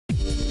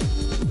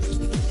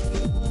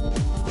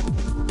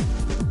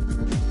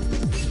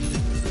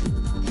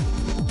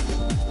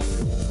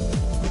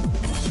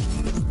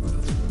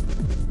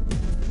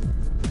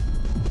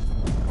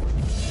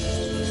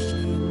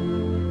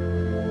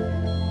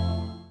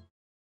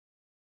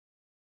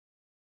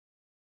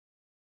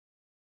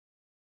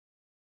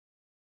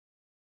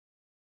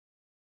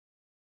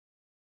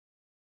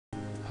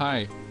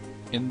Hi,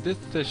 in this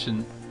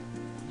session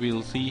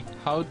we'll see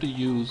how to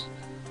use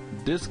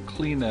Disk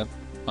Cleanup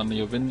on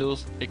your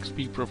Windows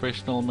XP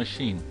Professional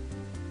machine.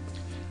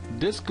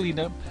 Disk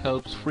Cleanup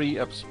helps free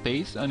up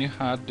space on your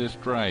hard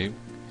disk drive.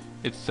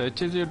 It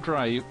searches your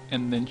drive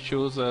and then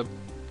shows up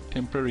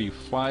temporary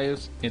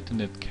files,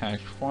 internet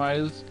cache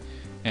files,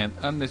 and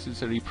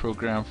unnecessary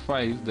program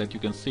files that you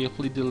can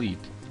safely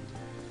delete.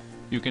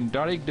 You can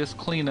direct Disk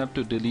Cleanup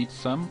to delete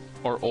some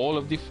or all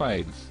of the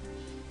files.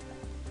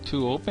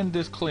 To open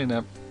Disk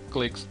Cleanup,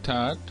 click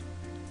Start,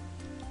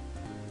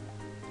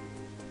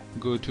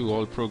 go to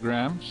All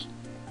Programs,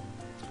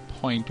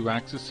 point to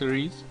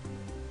Accessories,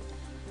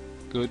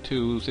 go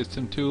to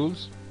System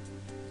Tools,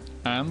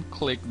 and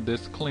click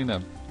Disk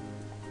Cleanup.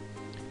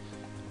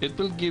 It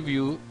will give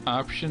you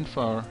option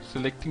for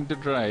selecting the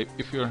drive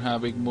if you are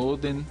having more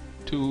than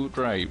 2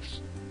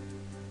 drives.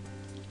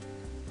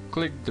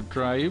 Click the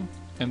drive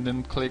and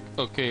then click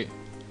OK.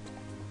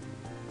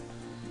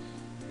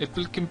 It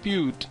will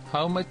compute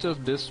how much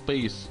of this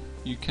space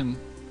you can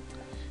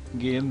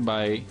gain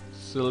by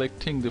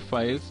selecting the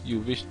files you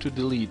wish to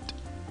delete.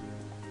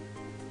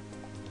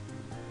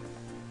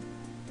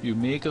 You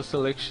make a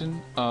selection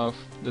of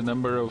the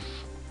number of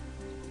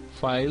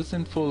files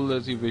and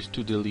folders you wish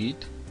to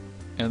delete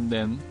and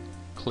then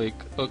click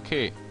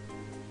OK.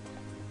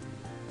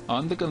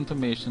 On the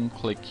confirmation,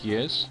 click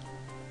Yes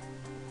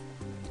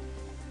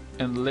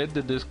and let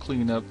the Disk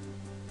Cleanup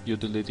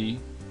utility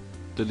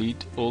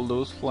delete all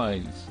those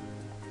files,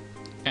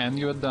 and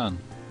you are done.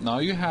 Now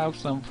you have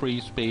some free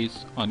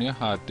space on your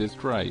hard disk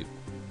drive.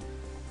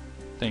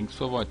 Thanks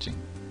for watching.